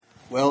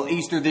Well,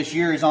 Easter this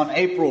year is on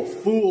April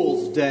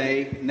Fool's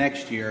Day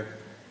next year,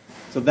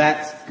 so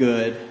that's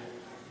good.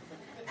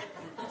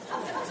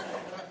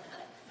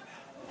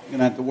 Going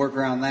to have to work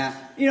around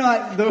that. You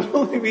know, the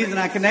only reason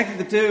I connected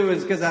the two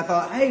is because I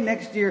thought, hey,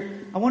 next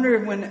year, I wonder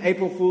if when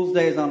April Fool's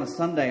Day is on a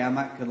Sunday,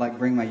 I could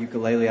bring my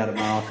ukulele out of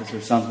my office or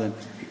something.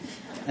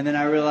 And then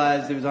I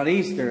realized it was on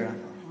Easter. And I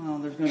thought, well,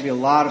 there's going to be a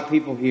lot of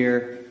people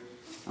here.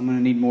 I'm going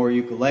to need more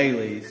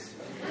ukuleles.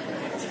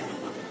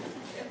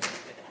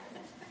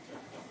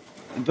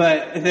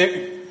 But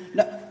hey,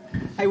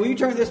 will you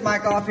turn this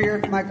mic off here?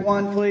 Mic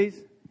 1, please.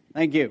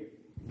 Thank you.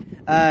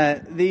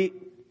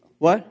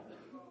 What?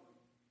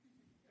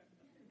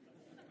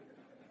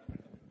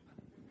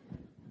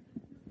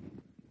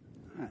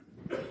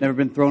 Never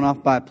been thrown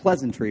off by a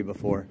pleasantry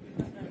before.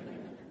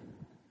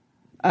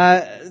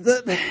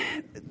 But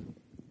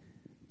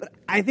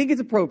I think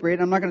it's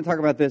appropriate. I'm not going to talk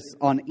about this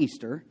on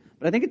Easter,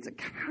 but I think it's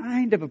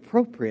kind of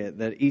appropriate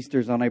that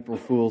Easter's on April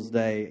Fool's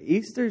Day.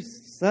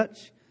 Easter's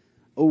such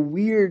a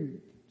weird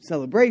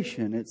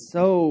celebration. It's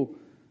so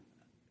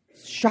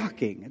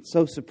shocking. It's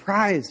so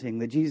surprising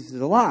that Jesus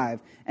is alive.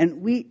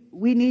 And we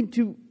need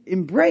to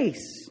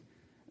embrace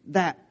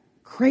that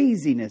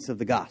craziness of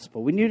the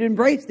gospel. We need to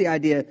embrace the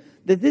idea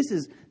that this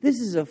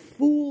is a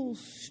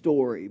fool's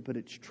story, but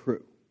it's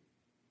true.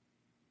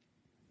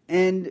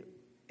 And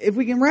if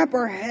we can wrap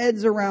our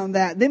heads around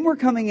that, then we're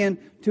coming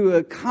into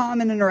a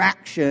common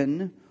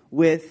interaction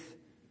with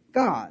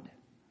God.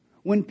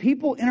 When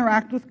people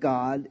interact with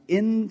God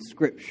in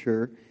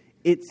Scripture,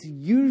 it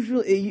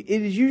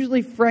is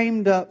usually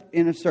framed up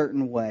in a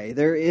certain way.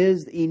 There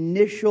is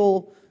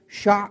initial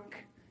shock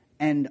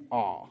and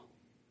awe.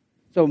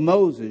 So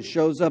Moses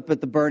shows up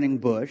at the burning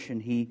bush,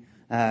 and he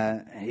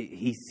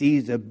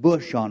sees a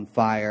bush on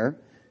fire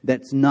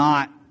that's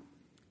the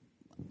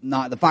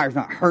fire's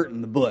not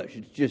hurting the bush.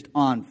 It's just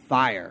on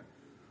fire,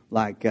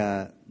 like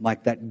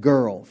that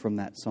girl from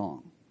that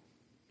song.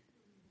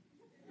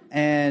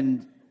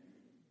 And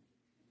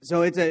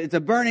so it's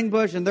a burning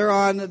bush, and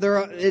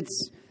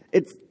it's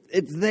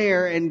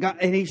there,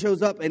 and he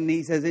shows up, and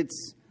he says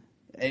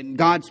and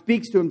God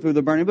speaks to him through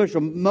the burning bush.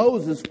 So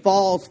Moses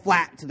falls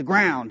flat to the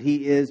ground.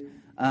 He is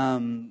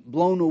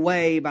blown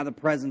away by the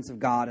presence of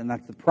God, and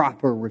that's the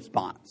proper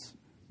response,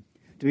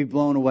 to be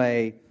blown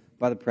away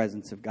by the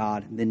presence of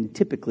God. And then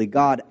typically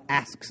God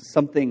asks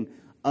something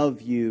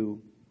of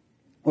you,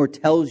 or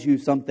tells you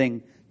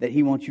something that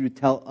He wants you to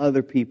tell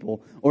other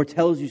people, or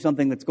tells you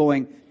something that's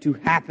going to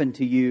happen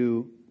to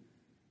you,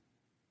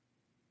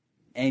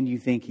 and you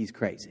think He's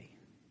crazy.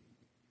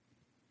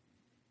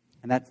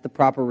 And that's the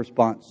proper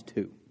response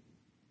too.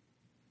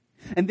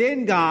 And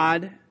then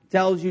God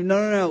tells you,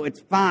 no, it's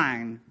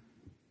fine.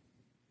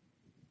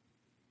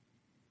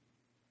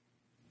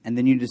 And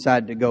then you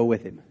decide to go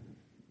with Him.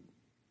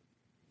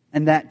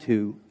 And that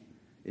too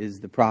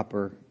is the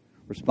proper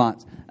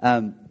response.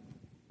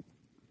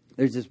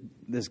 There's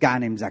this guy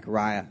named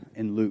Zechariah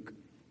in Luke.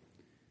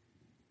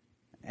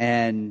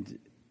 And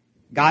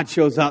God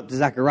shows up to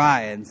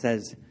Zechariah and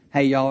says,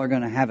 hey, y'all are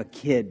going to have a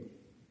kid.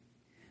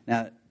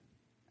 Now,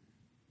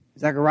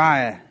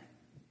 Zechariah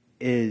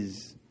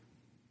is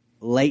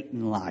late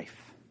in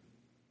life.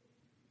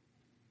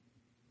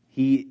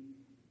 He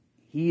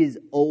is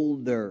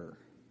older.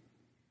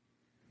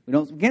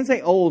 We can't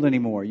say old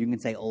anymore. You can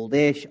say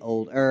oldish,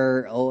 older.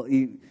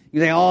 You can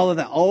say all of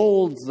that.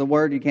 Old's the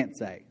word you can't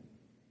say.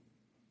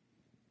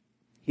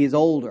 He is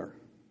older,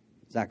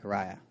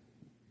 Zechariah.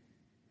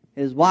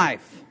 His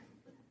wife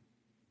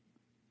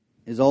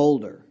is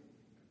older,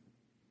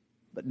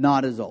 but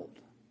not as old.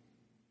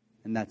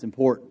 And that's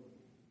important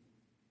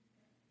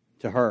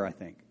to her, I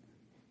think.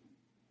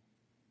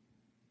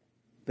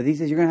 But he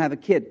says, you're going to have a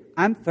kid.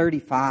 I'm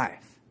 35.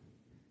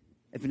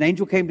 If an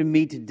angel came to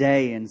me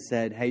today and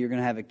said, hey, you're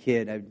going to have a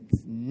kid, I'd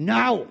say,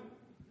 no,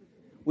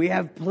 we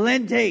have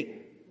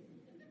plenty.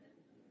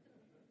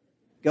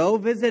 Go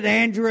visit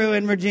Andrew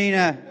and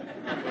Regina.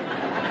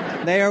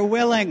 They are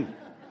willing.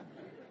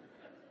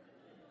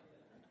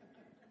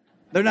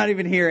 They're not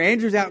even here.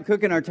 Andrew's out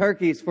cooking our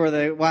turkeys for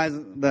the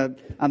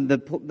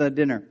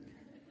dinner.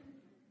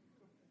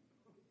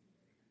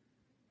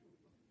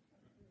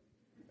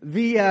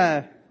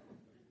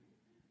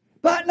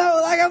 But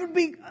no,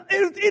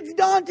 it's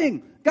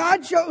daunting.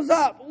 God shows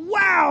up.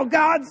 Wow,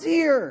 God's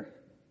here.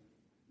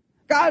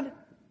 God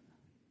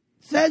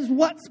says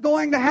what's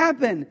going to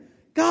happen.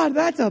 God,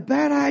 that's a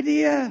bad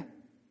idea.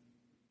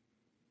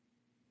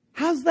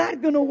 How's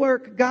that going to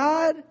work,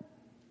 God?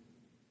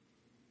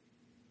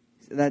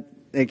 That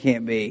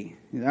can't be.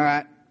 All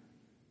right.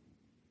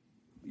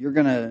 You're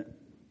going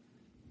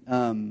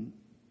to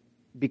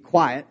be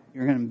quiet.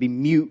 You're going to be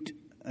mute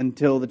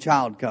until the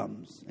child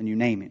comes and you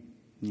name him.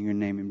 You're going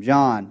to name him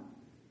John.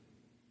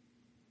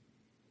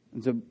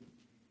 And so,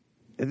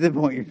 at this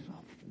point, you're just,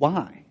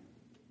 why?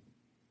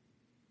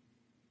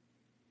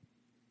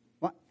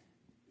 What?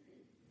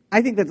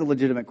 I think that's a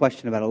legitimate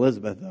question about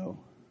Elizabeth, though.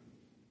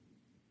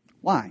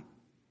 Why?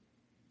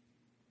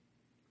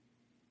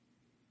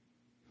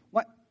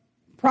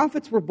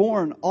 prophets were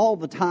born all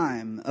the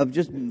time of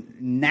just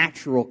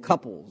natural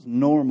couples,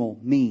 normal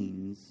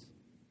means.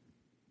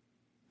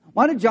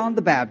 Why did John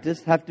the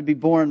Baptist have to be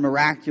born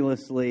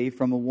miraculously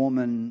from a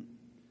woman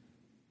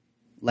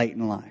late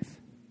in life?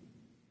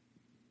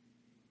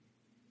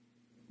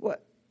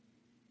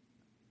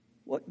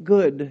 What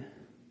good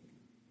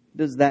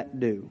does that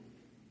do?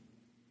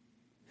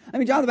 I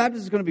mean, John the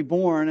Baptist is going to be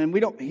born, and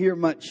we don't hear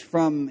much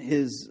from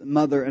his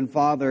mother and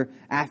father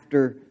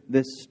after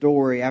this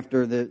story,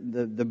 after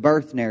the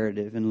birth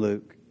narrative in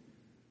Luke.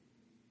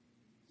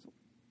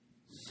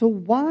 So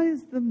why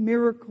is the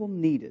miracle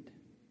needed?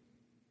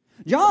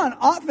 John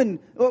often,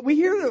 we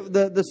hear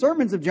the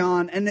sermons of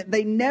John, and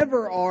they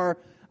never are,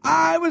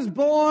 I was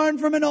born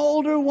from an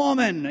older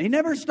woman. He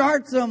never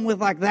starts them with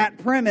like that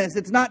premise.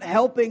 It's not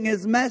helping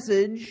his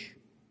message.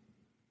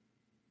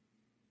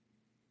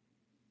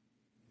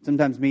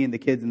 Sometimes me and the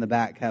kids in the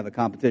back have a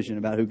competition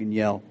about who can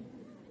yell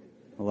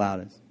the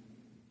loudest.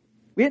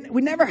 We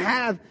never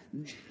have,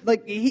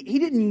 like, he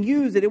didn't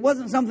use it. It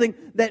wasn't something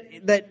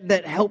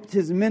that helped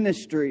his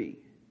ministry.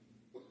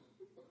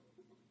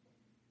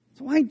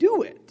 So why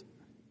do it?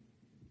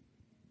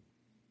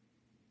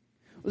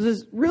 It was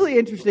this really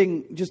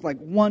interesting, just like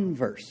one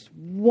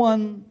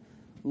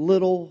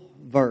little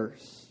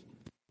verse.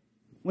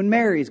 When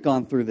Mary's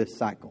gone through this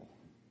cycle,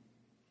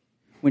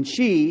 when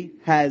she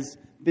has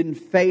been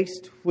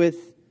faced with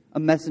a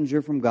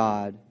messenger from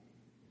God,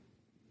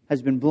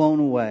 has been blown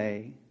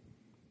away,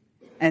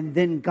 and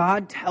then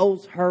God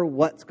tells her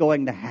what's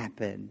going to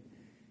happen,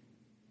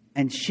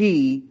 and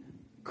she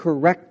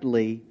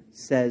correctly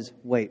says,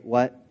 wait,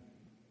 what?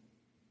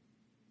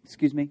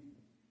 Excuse me?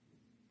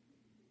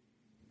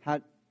 How?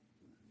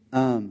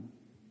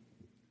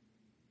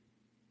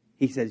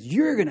 He says,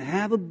 you're going to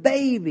have a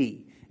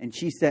baby. And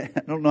she said, I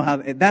don't know how,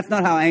 that's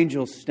not how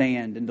angels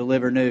stand and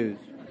deliver news.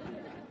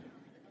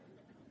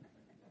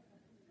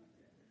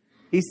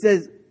 He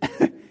says,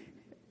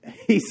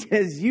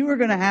 you are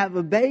going to have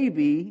a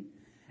baby.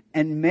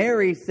 And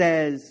Mary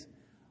says,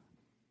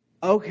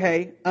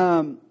 okay,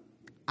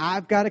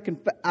 I've got to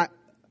confess,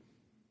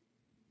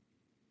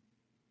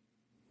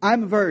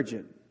 I'm a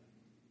virgin.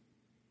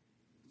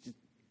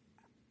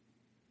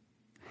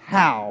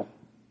 How?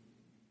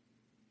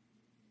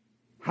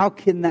 How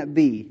can that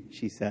be,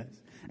 she says.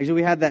 Actually,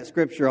 we have that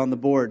scripture on the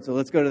board, so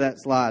let's go to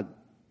that slide.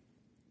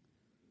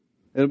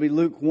 It'll be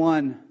Luke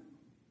 1,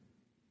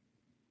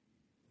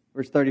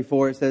 verse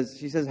 34.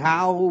 She says,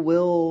 how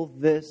will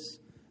this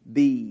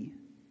be,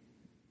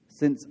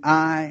 since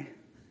I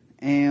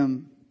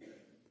am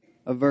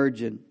a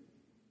virgin?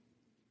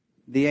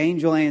 The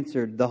angel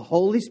answered, the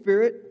Holy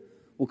Spirit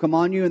will come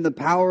on you, and the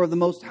power of the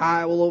Most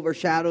High will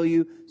overshadow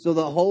you. So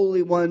the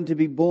Holy One to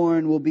be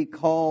born will be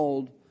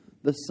called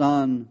the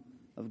Son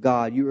of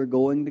God. You are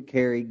going to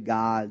carry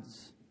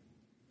God's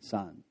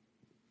Son.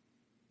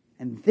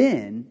 And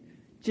then,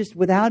 just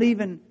without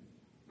even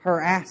her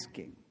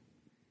asking,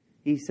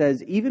 he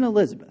says, even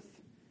Elizabeth,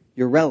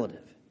 your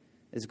relative,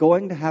 is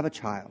going to have a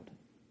child.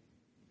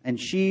 And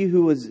she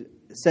who was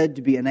said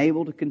to be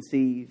unable to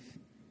conceive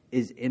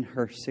is in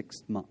her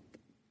 6th month.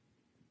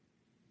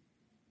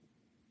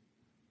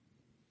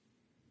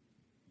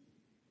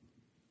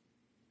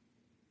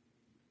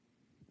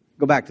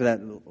 Go back to that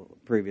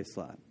previous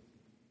slide.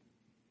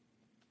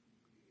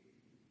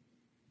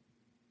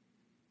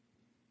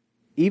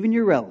 Even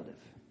your relative,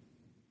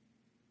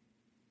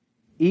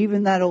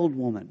 even that old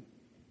woman,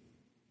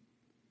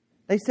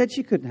 they said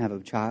she couldn't have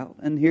a child,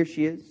 and here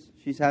she is.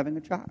 She's having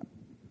a child.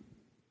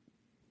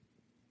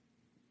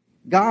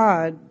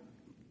 God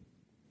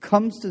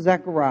comes to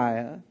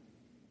Zechariah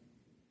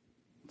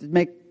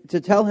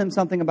to tell him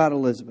something about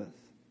Elizabeth.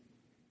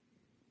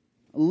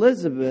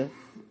 Elizabeth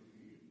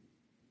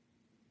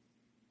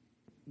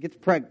gets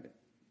pregnant.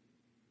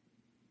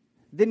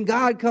 Then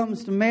God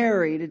comes to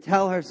Mary to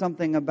tell her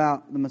something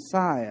about the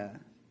Messiah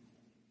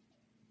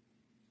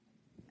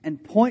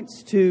and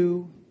points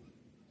to,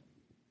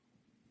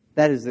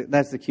 that's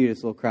the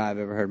cutest little cry I've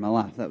ever heard in my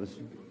life.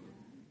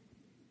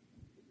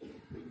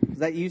 Is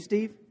that you,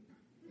 Steve?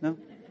 No?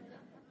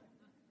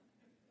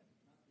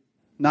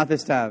 Not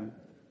this time.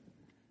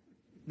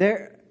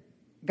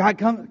 God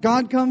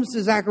comes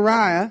to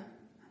Zechariah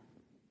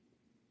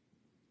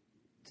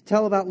to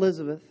tell about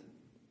Elizabeth.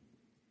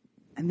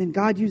 And then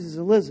God uses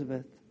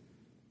Elizabeth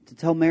to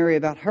tell Mary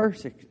about her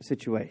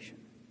situation.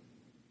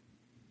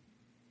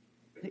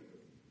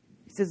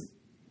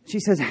 She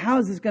says, how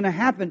is this going to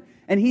happen?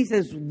 And he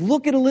says,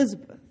 look at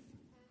Elizabeth.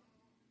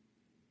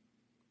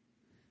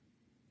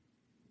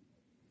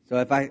 So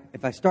if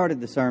I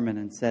started the sermon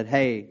and said,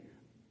 hey,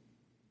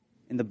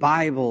 in the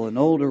Bible, an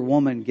older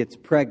woman gets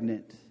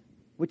pregnant,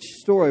 which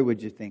story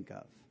would you think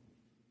of?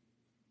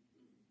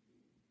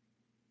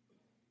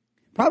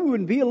 Probably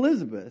wouldn't be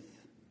Elizabeth.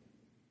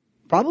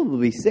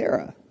 Probably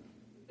Sarah,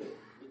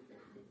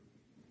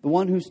 the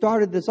one who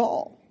started this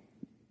all.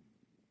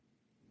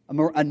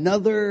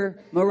 Another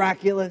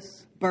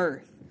miraculous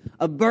birth.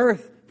 A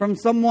birth from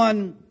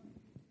someone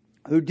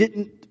who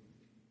didn't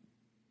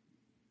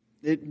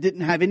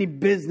have any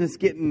business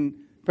getting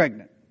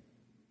pregnant.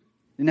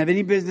 Didn't have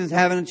any business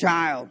having a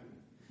child.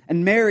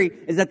 And Mary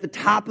is at the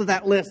top of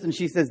that list, and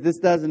she says, this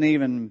doesn't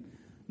even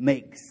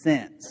make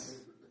sense.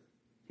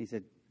 He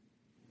said,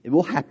 it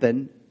will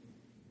happen.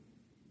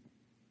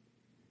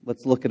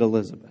 Let's look at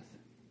Elizabeth.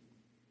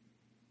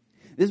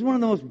 This is one of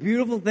the most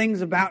beautiful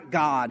things about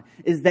God,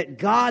 is that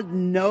God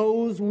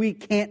knows we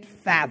can't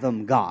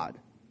fathom God.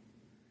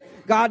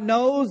 God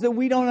knows that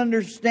we don't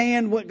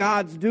understand what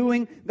God's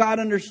doing. God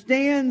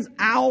understands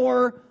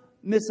our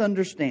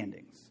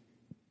misunderstandings.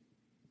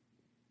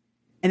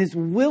 And is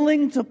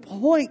willing to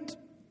point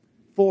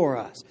for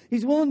us.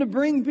 He's willing to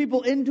bring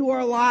people into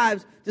our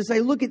lives to say,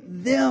 look at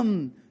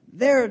them.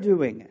 They're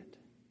doing it.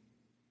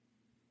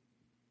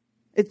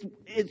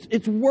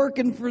 It's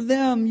working for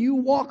them. You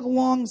walk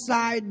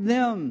alongside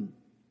them.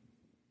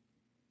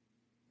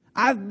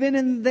 I've been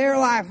in their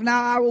life.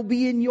 Now I will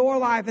be in your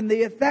life, and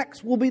the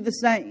effects will be the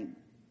same.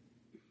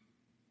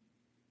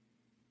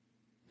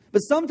 But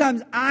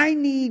sometimes I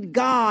need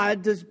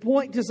God to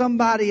point to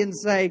somebody and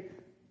say,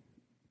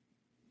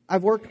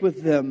 I've worked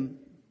with them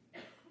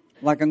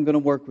like I'm going to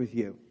work with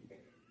you.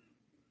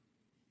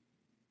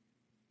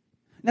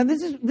 Now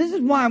this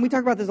is why, and we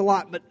talk about this a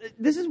lot, but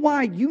this is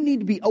why you need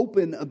to be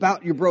open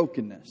about your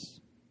brokenness.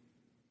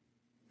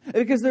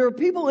 Because there are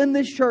people in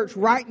this church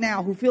right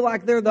now who feel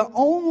like they're the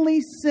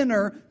only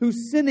sinner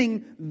who's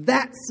sinning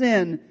that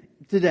sin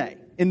today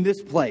in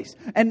this place.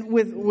 And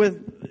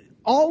with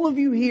all of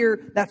you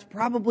here, that's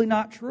probably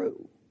not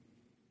true.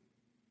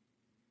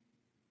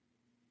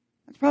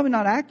 That's probably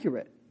not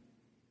accurate.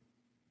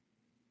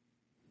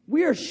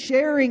 We are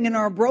sharing in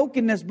our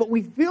brokenness, but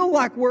we feel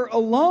like we're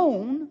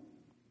alone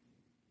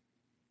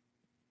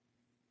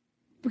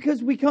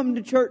because we come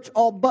to church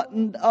all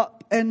buttoned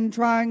up and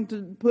trying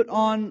to put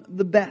on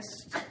the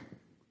best.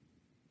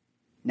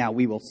 Now,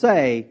 we will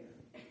say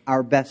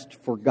our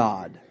best for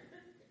God.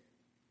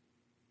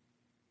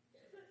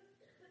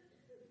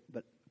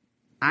 But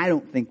I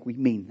don't think we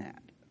mean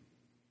that.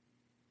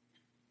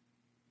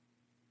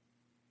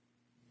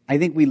 I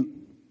think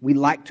we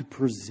like to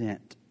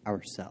present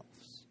ourselves.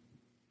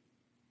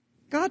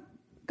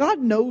 God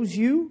knows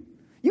you.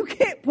 You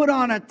can't put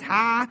on a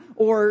tie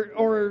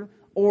or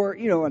a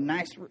real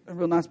nice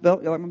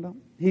belt. You like my belt?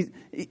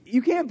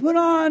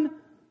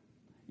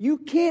 You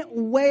can't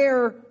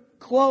wear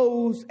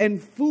clothes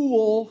and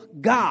fool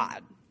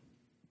God.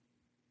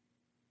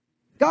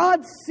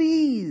 God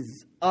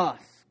sees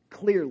us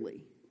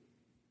clearly.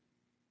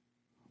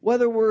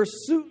 Whether we're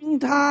suit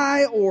and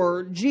tie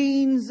or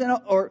jeans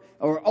or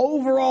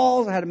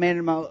overalls. I had a man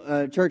in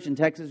my church in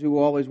Texas who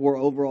always wore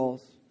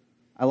overalls.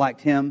 I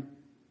liked him.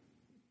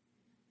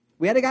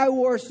 We had a guy who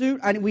wore a suit.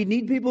 We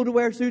need people to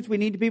wear suits. We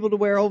need people to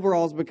wear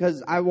overalls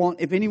because I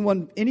want, if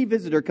any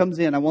visitor comes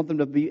in, I want them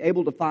to be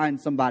able to find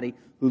somebody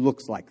who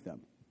looks like them.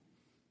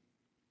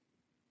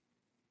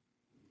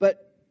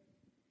 But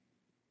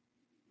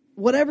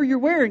whatever you're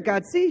wearing,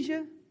 God sees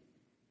you.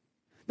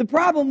 The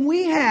problem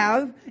we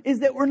have is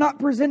that we're not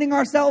presenting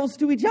ourselves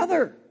to each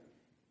other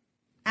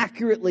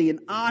accurately and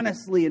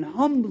honestly and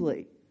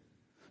humbly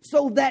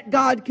so that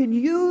God can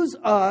use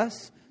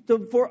us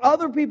for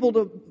other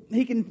people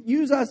He can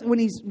use us when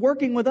He's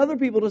working with other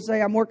people to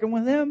say, I'm working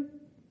with them.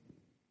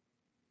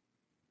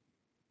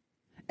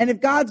 And if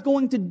God's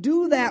going to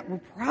do that,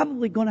 we're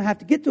probably going to have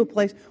to get to a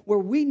place where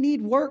we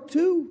need work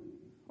too.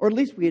 Or at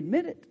least we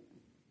admit it.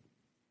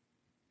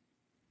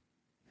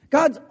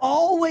 God's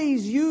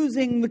always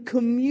using the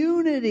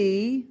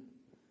community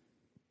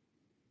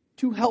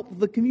to help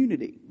the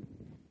community.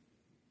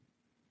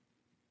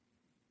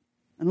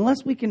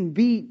 Unless we can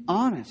be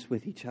honest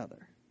with each other.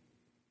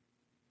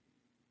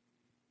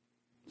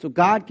 So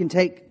God can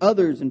take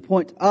others and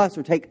point to us,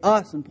 or take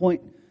us and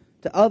point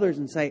to others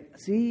and say,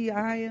 see,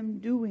 I am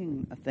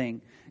doing a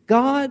thing.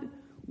 God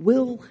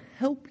will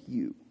help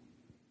you.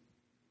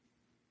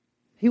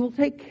 He will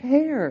take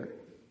care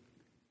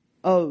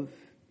of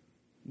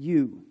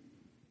you.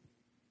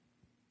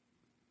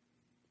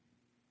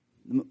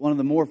 One of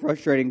the more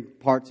frustrating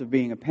parts of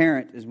being a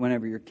parent is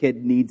whenever your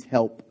kid needs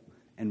help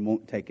and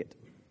won't take it.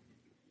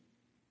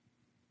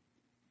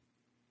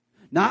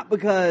 Not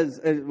because,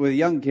 with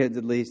young kids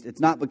at least, it's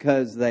not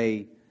because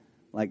they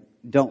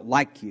don't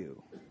like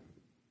you.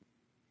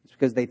 It's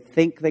because they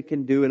think they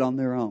can do it on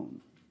their own.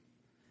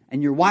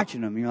 And you're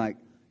watching them and you're like,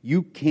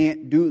 you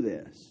can't do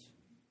this.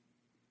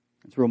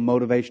 It's real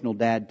motivational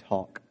dad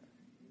talk.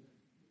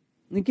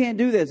 You can't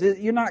do this.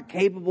 You're not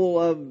capable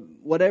of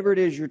whatever it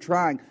is you're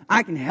trying.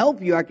 I can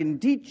help you. I can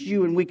teach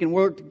you, and we can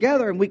work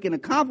together and we can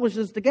accomplish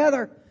this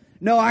together.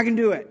 No, I can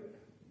do it.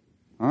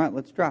 All right,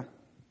 let's try.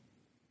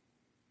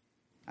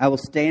 I will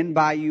stand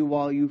by you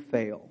while you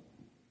fail.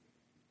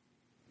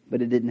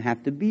 But it didn't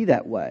have to be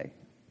that way.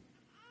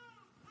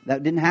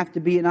 That didn't have to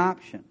be an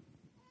option.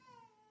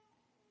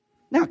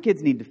 Now,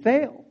 kids need to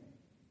fail.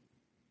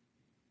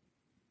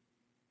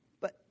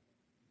 But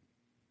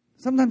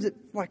sometimes it's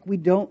like we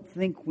don't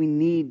think we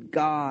need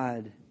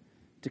God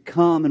to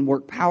come and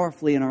work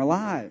powerfully in our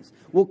lives.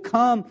 We'll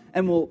come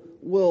and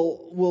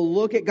we'll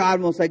look at God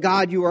and we'll say,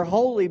 God, you are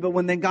holy. But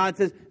when then God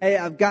says, hey,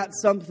 I've got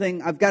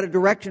a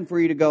direction for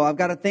you to go. I've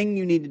got a thing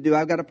you need to do.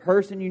 I've got a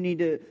person you need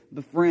to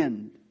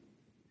befriend.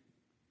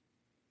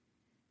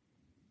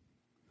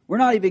 We're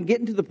not even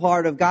getting to the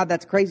part of, God,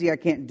 that's crazy, I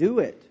can't do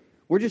it.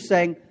 We're just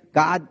saying,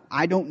 God,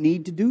 I don't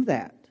need to do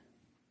that.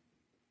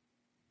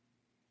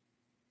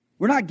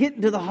 We're not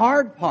getting to the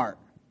hard part.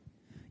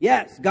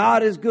 Yes,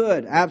 God is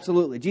good.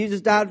 Absolutely.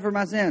 Jesus died for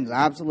my sins.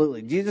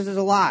 Absolutely. Jesus is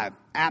alive.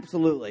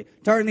 Absolutely.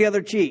 Turn the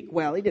other cheek.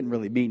 Well, he didn't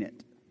really mean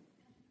it.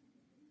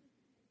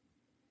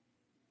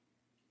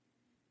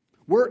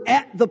 We're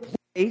at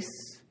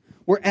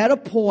a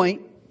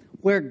point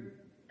where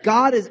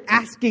God is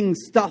asking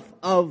stuff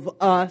of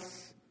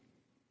us,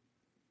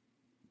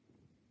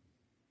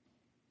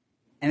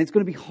 and it's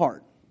going to be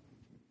hard.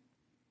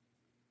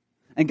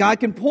 And God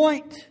can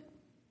point.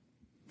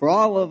 For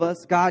all of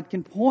us, God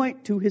can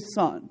point to His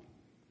Son.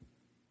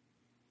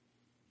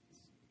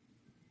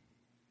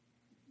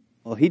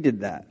 Well, He did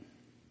that.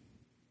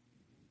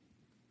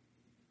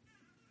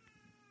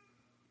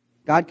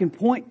 God can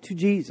point to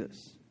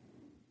Jesus.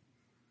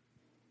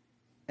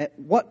 At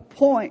what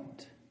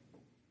point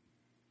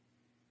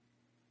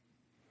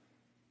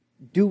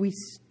do we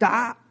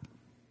stop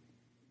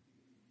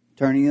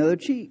turning the other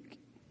cheek?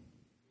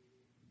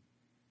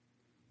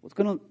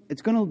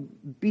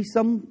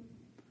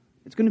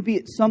 It's going to be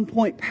at some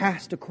point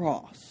past a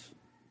cross.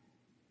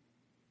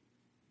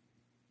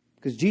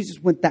 Because Jesus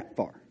went that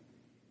far.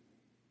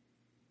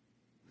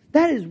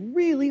 That is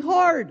really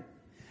hard.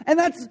 And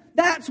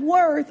that's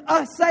worth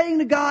us saying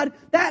to God,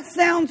 that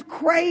sounds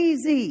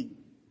crazy.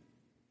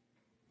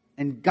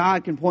 And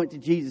God can point to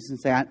Jesus and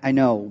say, I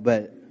know,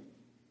 but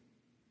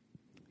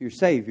your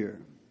Savior,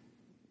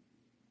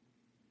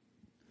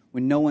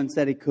 when no one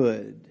said He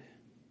could,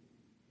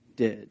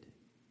 did.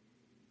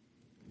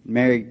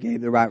 Mary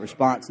gave the right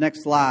response.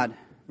 Next slide,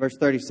 verse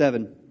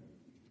 37.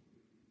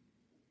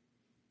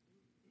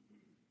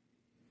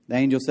 The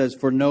angel says,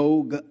 for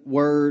no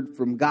word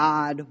from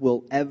God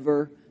will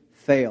ever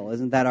fail.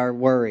 Isn't that our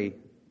worry?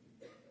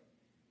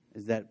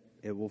 Is that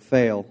it will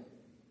fail.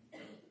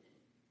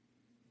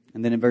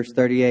 And then in verse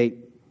 38,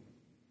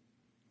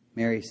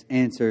 Mary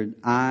answered,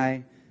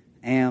 I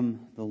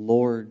am the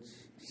Lord's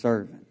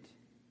servant.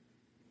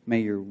 May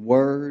your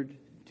word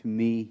to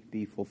me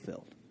be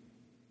fulfilled.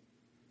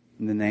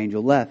 And then the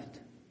angel left.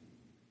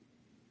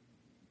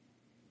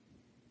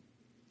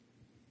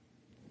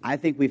 I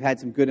think we've had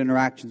some good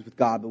interactions with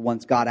God, but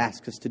once God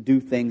asks us to do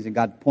things and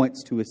God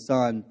points to His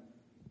Son,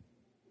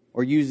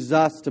 or uses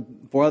us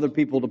for other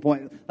people to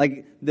point,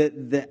 like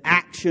the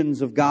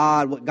actions of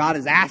God, what God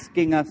is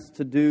asking us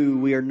to do,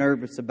 we are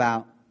nervous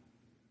about.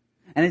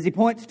 And as He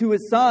points to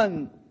His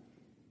Son,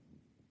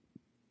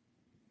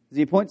 as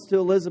He points to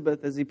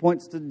Elizabeth, as He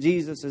points to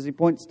Jesus,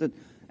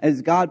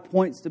 as God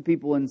points to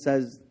people and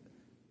says,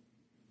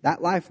 that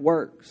life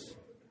works.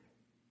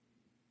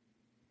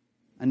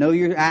 I know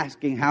you're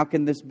asking, how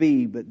can this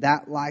be? But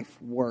that life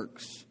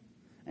works.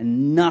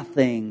 And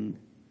nothing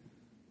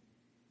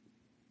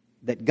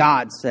that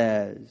God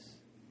says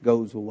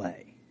goes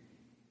away.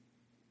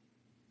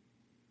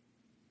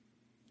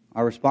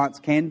 Our response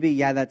can be,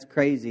 yeah, that's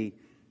crazy,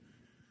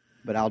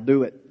 but I'll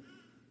do it.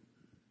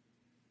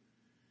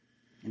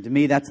 And to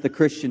me, that's the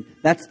Christian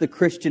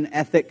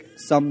ethic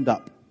summed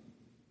up.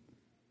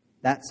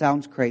 That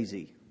sounds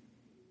crazy,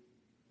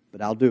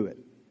 but I'll do it.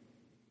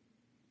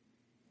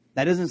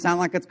 That doesn't sound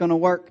like it's going to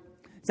work.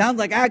 It sounds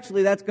like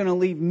actually that's going to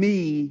leave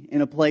me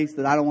in a place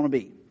that I don't want to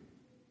be.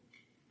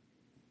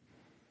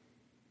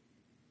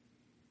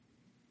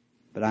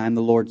 But I am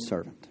the Lord's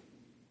servant.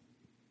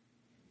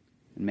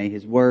 And may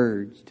His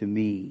words to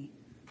me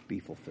be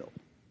fulfilled.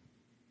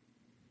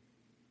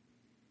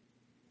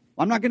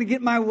 Well, I'm not going to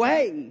get my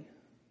way.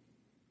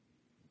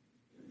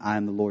 I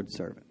am the Lord's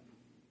servant.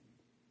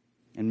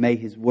 And may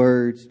His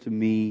words to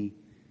me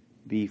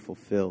be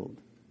fulfilled.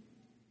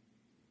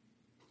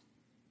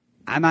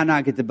 I might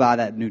not get to buy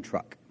that new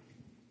truck.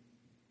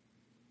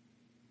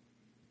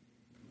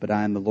 But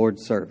I am the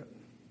Lord's servant.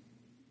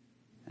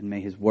 And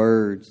may His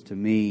words to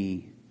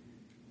me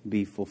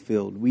be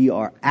fulfilled. We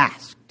are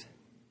asked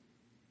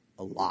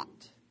a lot.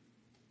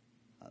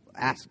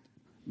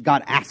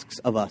 God asks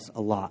of us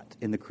a lot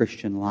in the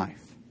Christian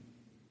life.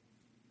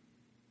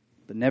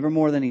 But never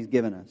more than He's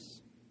given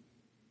us.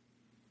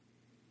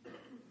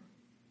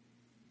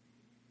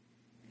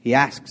 He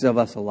asks of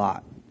us a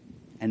lot.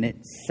 And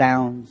it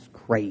sounds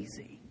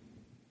crazy.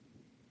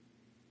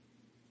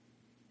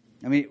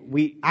 I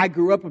mean, I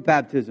grew up with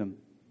baptism.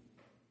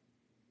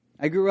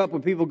 I grew up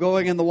with people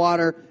going in the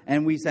water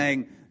and we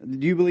saying,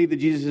 do you believe that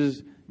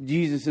Jesus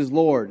is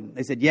Lord?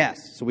 They said yes,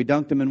 so we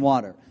dunked Him in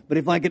water. But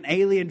if like an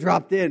alien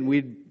dropped in,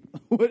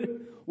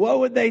 what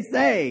would they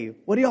say?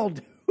 What are y'all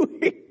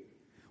doing?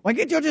 Why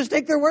can't y'all just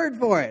take their word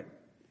for it?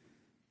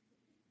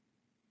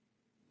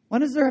 Why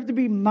does there have to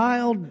be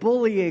mild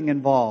bullying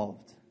involved?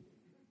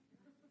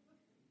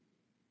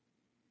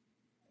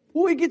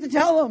 Well, we get to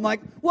tell them,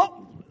 like,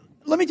 well,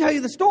 let me tell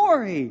you the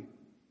story.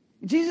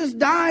 Jesus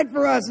died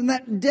for us, and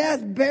that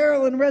death,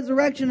 burial, and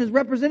resurrection is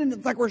represented.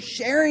 It's like we're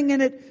sharing in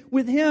it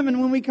with Him.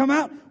 And when we come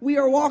out, we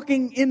are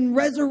walking in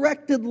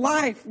resurrected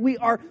life. We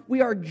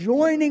are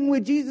joining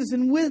with Jesus.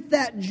 And with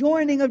that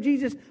joining of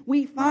Jesus,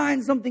 we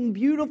find something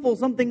beautiful,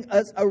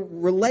 a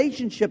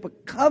relationship, a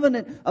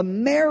covenant, a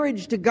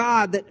marriage to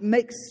God that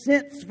makes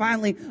sense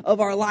finally of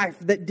our life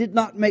that did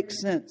not make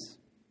sense.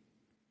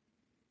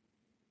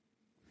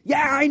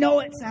 Yeah, I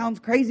know it sounds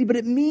crazy, but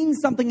it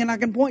means something, and I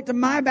can point to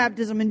my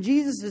baptism and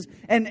Jesus's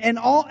and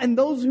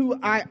those who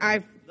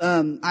I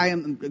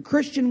am a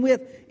Christian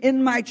with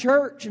in my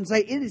church, and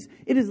say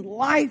it is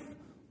life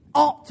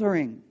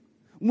altering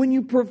when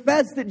you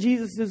profess that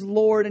Jesus is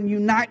Lord and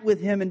unite with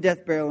Him in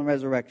death, burial, and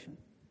resurrection.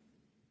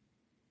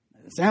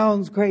 It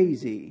sounds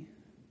crazy,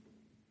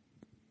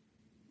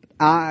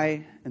 but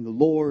I am the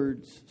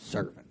Lord's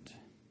servant,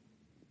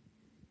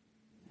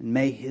 and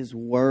may His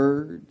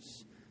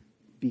words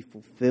be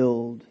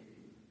fulfilled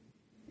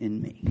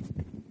in me.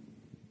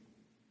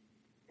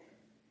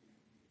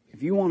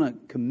 If you want to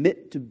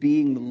commit to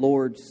being the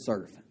Lord's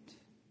servant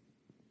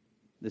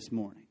this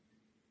morning,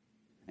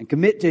 and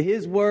commit to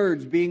His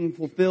words being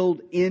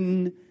fulfilled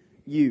in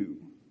you,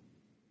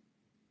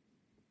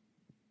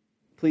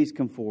 please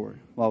come forward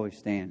while we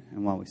stand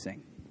and while we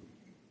sing.